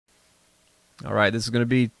All right, this is going to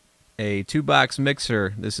be a 2-box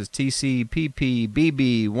mixer. This is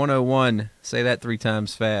TCPPBB101. Say that 3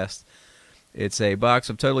 times fast. It's a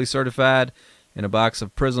box of Totally Certified and a box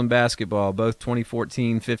of Prizm basketball, both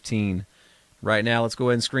 2014-15. Right now, let's go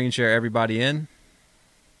ahead and screen share everybody in.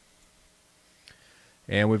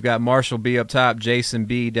 And we've got Marshall B up top, Jason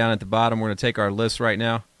B down at the bottom. We're going to take our list right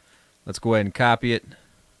now. Let's go ahead and copy it.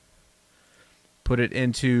 Put it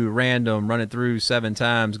into random, run it through 7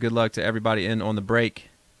 times. Good luck to everybody in on the break.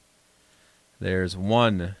 There's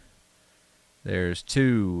 1. There's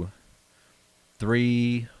 2,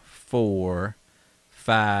 3, 4,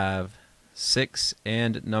 5, 6,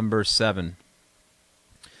 and number 7.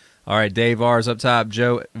 All right, Dave R is up top.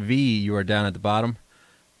 Joe V, you are down at the bottom.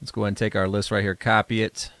 Let's go ahead and take our list right here, copy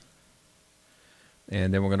it.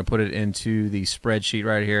 And then we're going to put it into the spreadsheet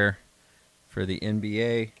right here for the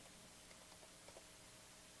NBA.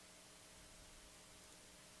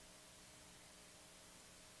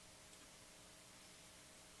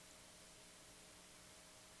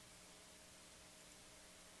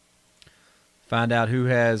 Find out who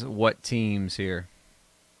has what teams here.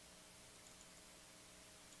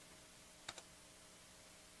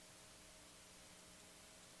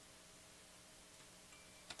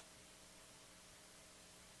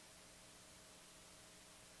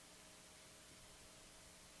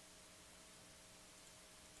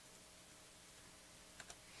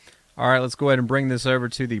 All right, let's go ahead and bring this over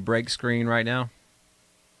to the break screen right now.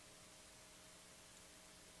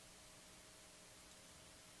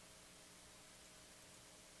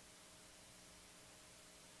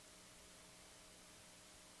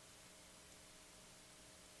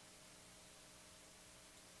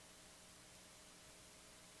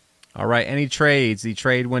 All right, any trades? The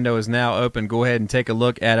trade window is now open. Go ahead and take a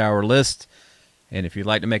look at our list. And if you'd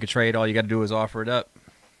like to make a trade, all you got to do is offer it up.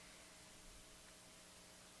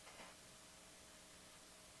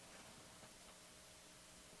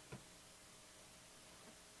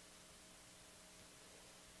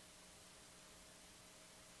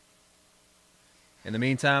 In the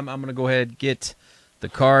meantime, I'm going to go ahead and get the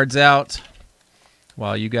cards out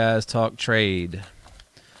while you guys talk trade.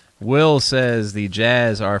 Will says the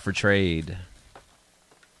Jazz are for trade.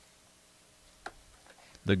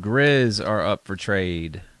 The Grizz are up for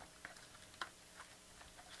trade.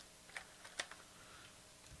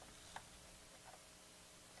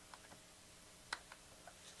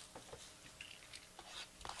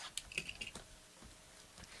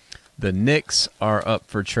 The Knicks are up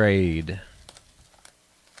for trade.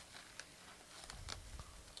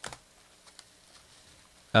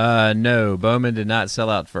 No, Bowman did not sell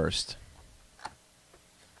out first.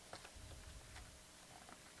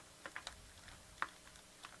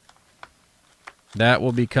 That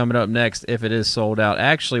will be coming up next if it is sold out.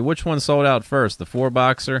 Actually, which one sold out first, the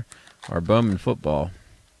 4-boxer or Bowman football?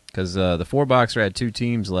 Because the 4-boxer had 2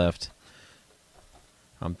 teams left.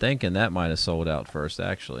 I'm thinking that might have sold out first,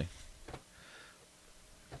 actually.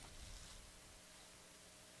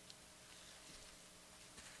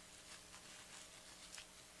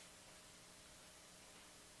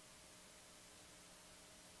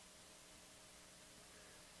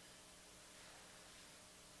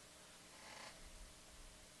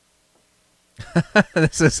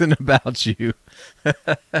 This isn't about you.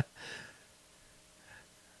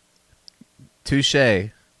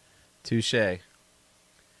 Touche. Touche. All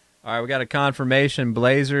right, we got a confirmation.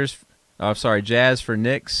 Blazers. Oh, sorry, Jazz for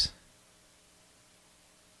Knicks.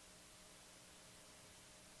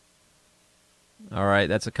 All right,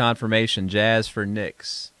 that's a confirmation. Jazz for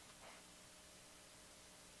Knicks.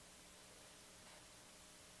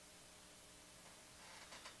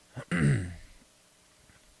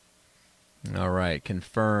 All right,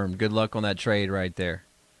 confirmed. Good luck on that trade right there.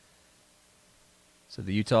 So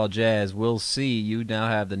the Utah Jazz will see. You now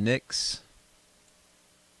have the Knicks.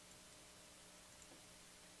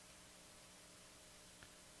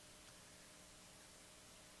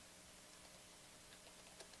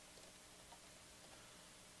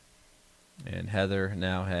 And Heather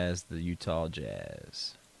now has the Utah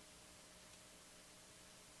Jazz.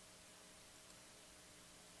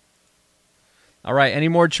 All right, any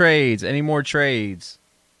more trades? Any more trades?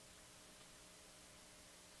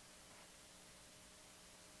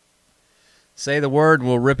 Say the word and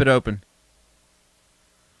we'll rip it open.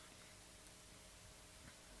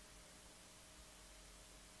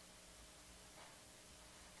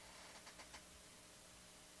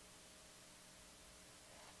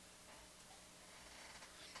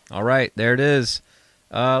 All right, there it is.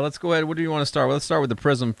 Let's go ahead. What do you want to start with? Let's start with the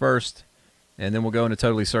Prizm first, and then we'll go into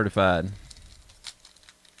Totally Certified.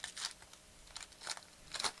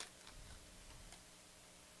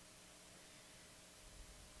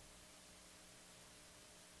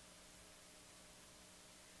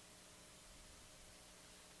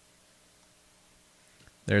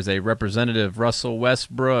 There's a representative, Russell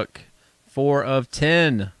Westbrook, 4 of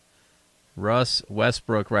 10. Russ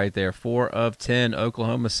Westbrook right there, 4 of 10,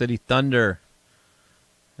 Oklahoma City Thunder.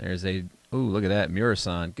 There's a, ooh, look at that,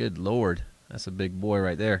 Murasan. Good Lord. That's a big boy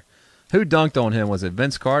right there. Who dunked on him? Was it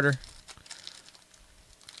Vince Carter?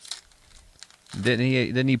 Didn't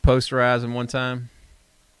he posterize him one time?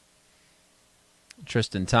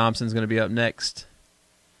 Tristan Thompson's going to be up next.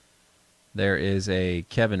 There is a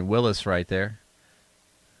Kevin Willis right there.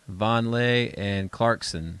 Vonleh and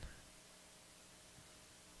Clarkson.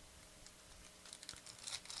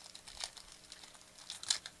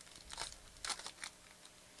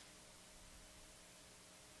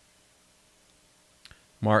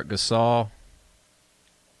 Mark Gasol.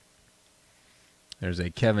 There's a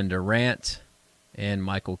Kevin Durant and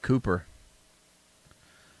Michael Cooper.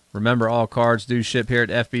 Remember, all cards do ship here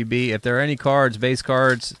at FBB. If there are any cards, base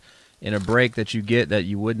cards, in a break that you get that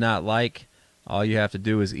you would not like, all you have to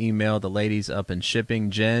do is email the ladies up in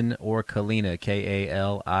shipping, Jen or Kalina,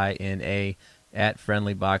 Kalina, at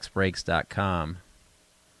friendlyboxbreaks.com.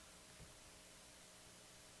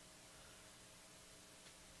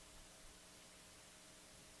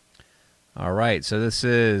 All right, so this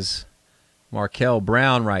is Markel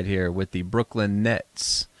Brown right here with the Brooklyn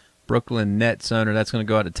Nets. Brooklyn Nets owner. That's going to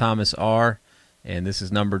go out to Thomas R. And this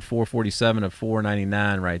is numbered 447 of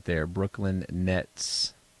 499 right there. Brooklyn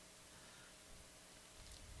Nets.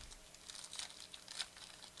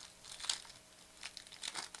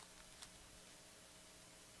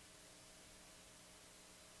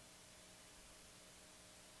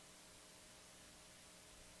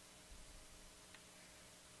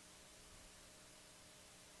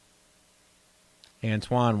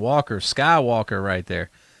 Antoine Walker, Skywalker right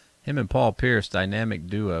there. Him and Paul Pierce, dynamic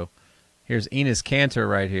duo. Here's Enes Kanter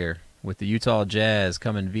right here with the Utah Jazz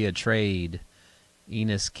coming via trade.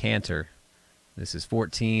 Enes Kanter. This is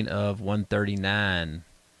 14 of 139.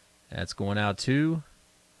 That's going out to,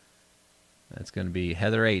 that's going to be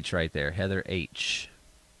Heather H right there. Heather H.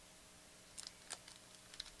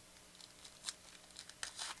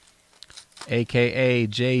 AKA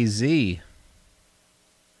Jay-Z.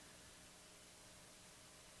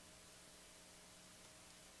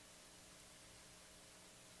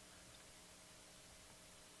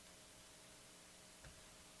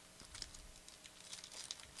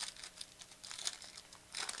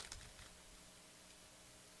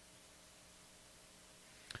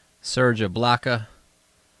 Serge Ibaka,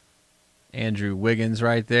 Andrew Wiggins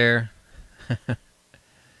right there.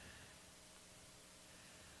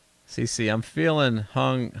 CC, I'm feeling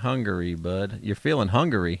hungry, bud. You're feeling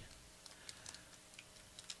hungry?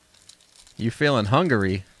 You feeling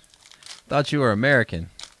hungry? Thought you were American.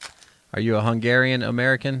 Are you a Hungarian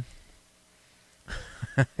American?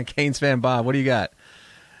 Canes fan Bob, what do you got?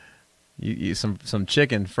 You some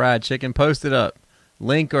chicken, fried chicken. Post it up.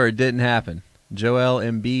 Link or it didn't happen. Joel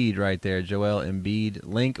Embiid right there. Joel Embiid.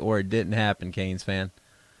 Link or it didn't happen, Canes fan.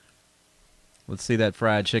 Let's see that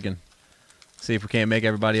fried chicken. See if we can't make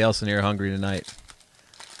everybody else in here hungry tonight.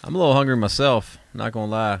 I'm a little hungry myself, not going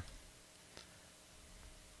to lie.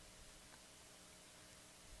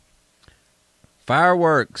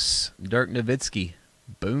 Fireworks. Dirk Nowitzki.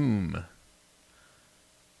 Boom.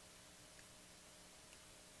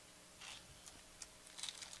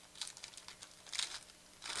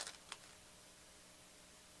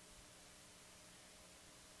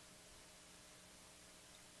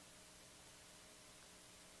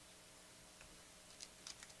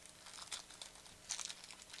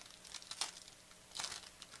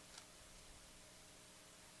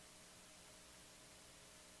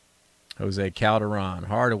 Jose Calderon,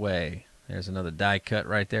 Hardaway. There's another die cut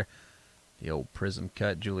right there. The old Prizm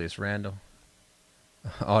cut, Julius Randle.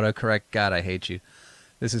 Autocorrect, God, I hate you.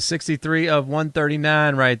 This is 63 of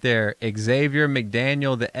 139 right there. Xavier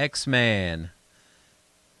McDaniel, the X-Man.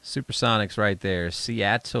 Supersonics right there.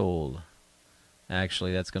 Seattle.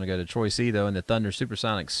 Actually, that's going to go to Troy C, though, in the Thunder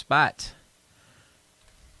Supersonics spot.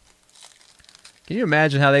 Can you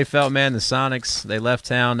imagine how they felt, man? The Sonics, they left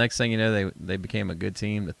town. Next thing you know, they became a good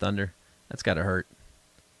team, the Thunder. That's got to hurt.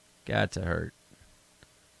 Got to hurt.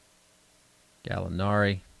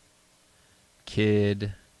 Gallinari.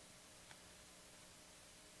 Kidd.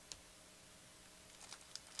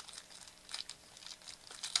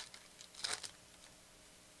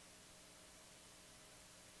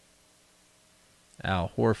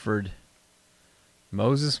 Al Horford.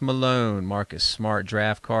 Moses Malone. Marcus Smart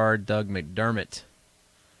draft card. Doug McDermott.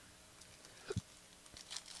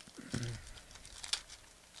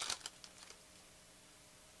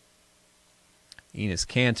 Enes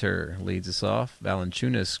Kanter leads us off.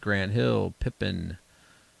 Valanciunas, Grant Hill, Pippen.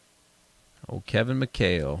 Old Kevin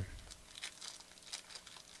McHale.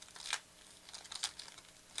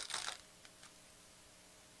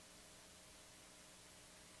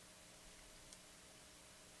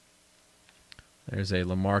 There's a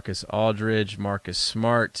LaMarcus Aldridge, Marcus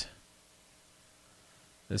Smart.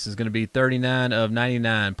 This is going to be 39 of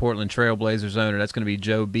 99, Portland Trailblazers owner. That's going to be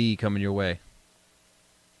Joe B coming your way.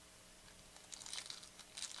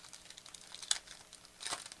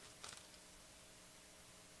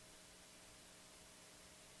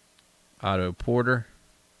 Otto Porter.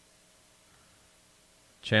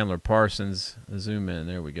 Chandler Parsons. Zoom in.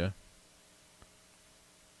 There we go.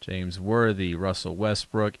 James Worthy, Russell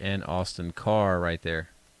Westbrook, and Austin Carr right there.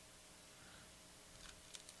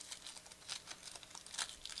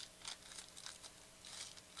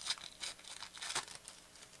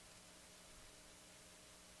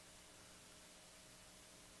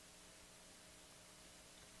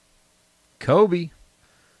 Kobe.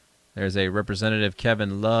 There's a representative,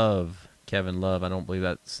 Kevin Love. Kevin Love. I don't believe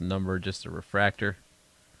that's numbered, just a refractor.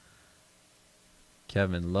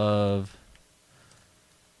 Kevin Love.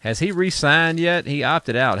 Has he re-signed yet? He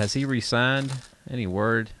opted out. Has he re-signed? Any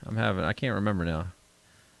word? I can't remember now.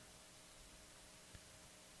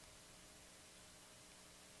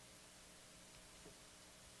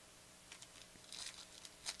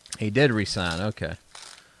 He did re-sign. Okay.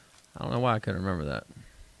 I don't know why I couldn't remember that.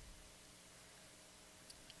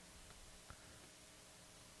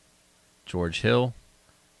 George Hill.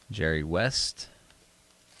 Jerry West.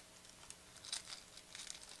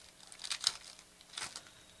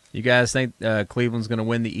 You guys think Cleveland's going to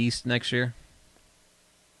win the East next year?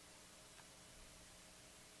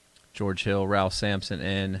 George Hill, Ralph Sampson,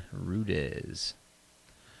 and Rudez.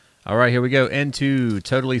 All right, here we go. Into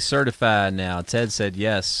Totally Certified now. Ted said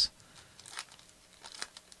yes.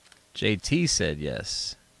 JT said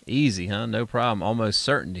yes. Easy, huh? No problem. Almost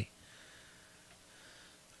certainty.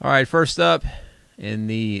 All right, first up in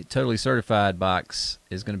the Totally Certified box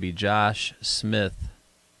is going to be Josh Smith.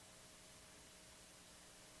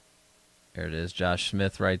 There it is, Josh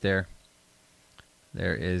Smith right there.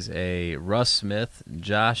 There is a Russ Smith,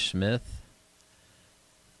 Josh Smith.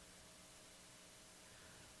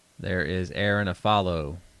 There is Aaron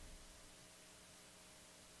Afalo.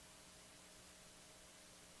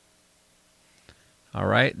 All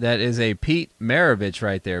right, that is a Pete Maravich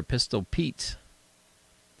right there, Pistol Pete.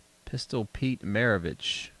 Pistol Pete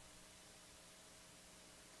Maravich.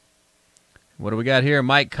 What do we got here?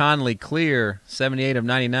 Mike Conley, clear, 78 of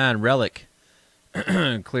 99, relic.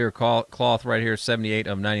 Clear cloth right here, 78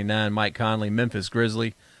 of 99. Mike Conley, Memphis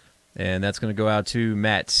Grizzly. And that's going to go out to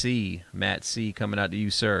Matt C. Matt C coming out to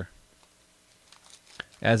you, sir.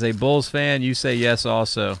 As a Bulls fan, you say yes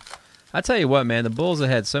also. I tell you what, man, the Bulls have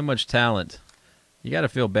had so much talent. You got to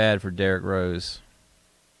feel bad for Derrick Rose.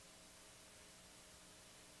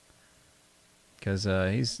 Because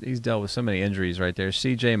he's dealt with so many injuries right there.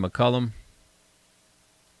 C.J. McCollum.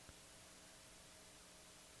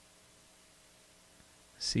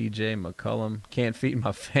 C.J. McCollum. Can't feed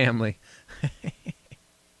my family.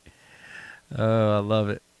 Oh, I love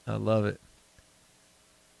it. I love it.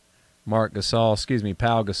 Mark Gasol,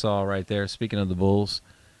 Pau Gasol right there. Speaking of the Bulls.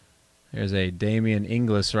 There's a Damian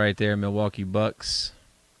Inglis right there, Milwaukee Bucks.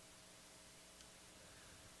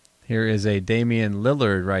 Here is a Damian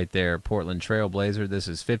Lillard right there, Portland Trailblazer. This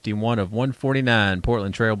is 51 of 149,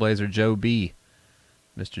 Portland Trailblazer, Joe B.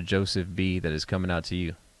 Mr. Joseph B. that is coming out to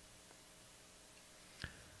you.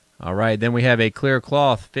 All right, then we have a clear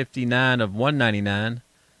cloth, 59 of 199.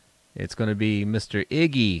 It's going to be Mr.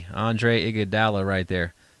 Iggy, Andre Iguodala right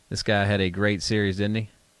there. This guy had a great series, didn't he?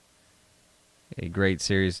 A great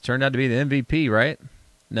series. Turned out to be the MVP, right?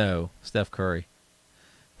 No, Steph Curry.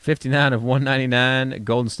 59 of 199,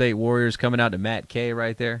 Golden State Warriors coming out to Matt K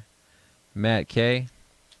right there. Matt K.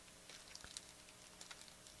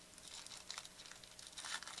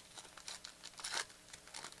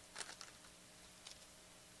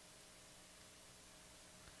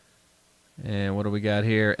 And what do we got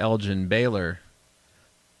here? Elgin Baylor.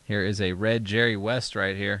 Here is a red Jerry West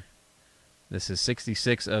right here. This is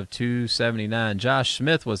 66 of 279. Josh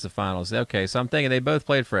Smith was the finals. Okay, so I'm thinking they both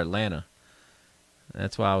played for Atlanta.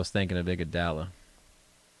 That's why I was thinking of Iguodala.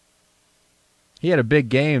 He had a big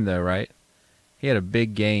game, though, right? He had a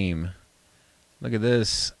big game. Look at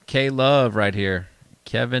this. K. Love right here.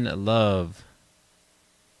 Kevin Love.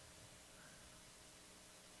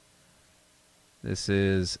 This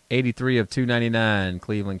is 83 of 299,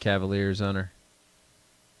 Cleveland Cavaliers owner.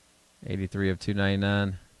 83 of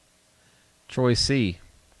 299. Troy C.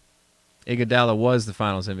 Iguodala was the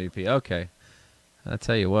finals MVP. Okay. I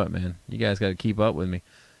tell you what, man. You guys got to keep up with me.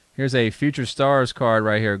 Here's a Future Stars card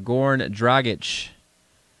right here. Goran Dragic.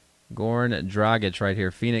 Goran Dragic right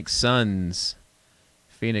here. Phoenix Suns.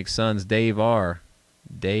 Phoenix Suns, Dave R.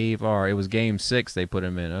 Dave R. It was Game 6 they put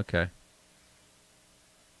him in. Okay.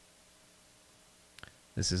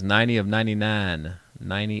 This is 90 of 99.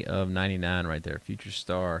 90 of 99 right there. Future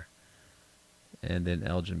Star. And then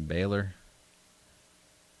Elgin Baylor.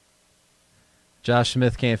 Josh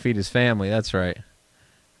Smith can't feed his family. That's right.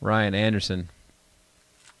 Ryan Anderson.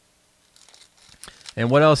 And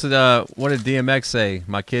what else did what did DMX say?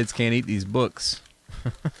 My kids can't eat these books.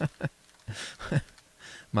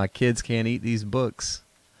 My kids can't eat these books.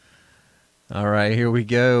 All right, here we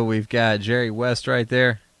go. We've got Jerry West right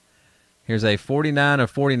there. Here's a 49 of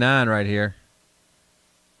 49 right here.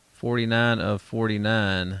 49 of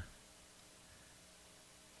 49.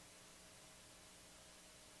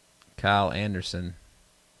 Kyle Anderson.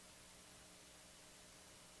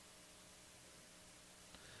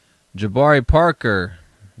 Jabari Parker.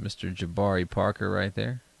 Mr. Jabari Parker right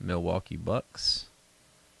there. Milwaukee Bucks.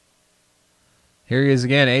 Here he is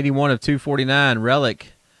again. 81 of 249.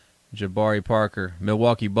 Relic. Jabari Parker.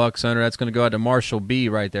 Milwaukee Bucks owner. That's going to go out to Marshall B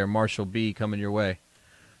right there. Marshall B coming your way.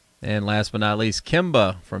 And last but not least,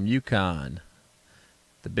 Kemba from UConn.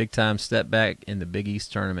 The big-time step back in the Big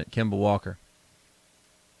East tournament. Kemba Walker.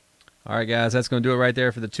 All right, guys. That's going to do it right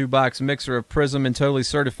there for the 2-box mixer of Prizm and Totally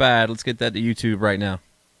Certified. Let's get that to YouTube right now.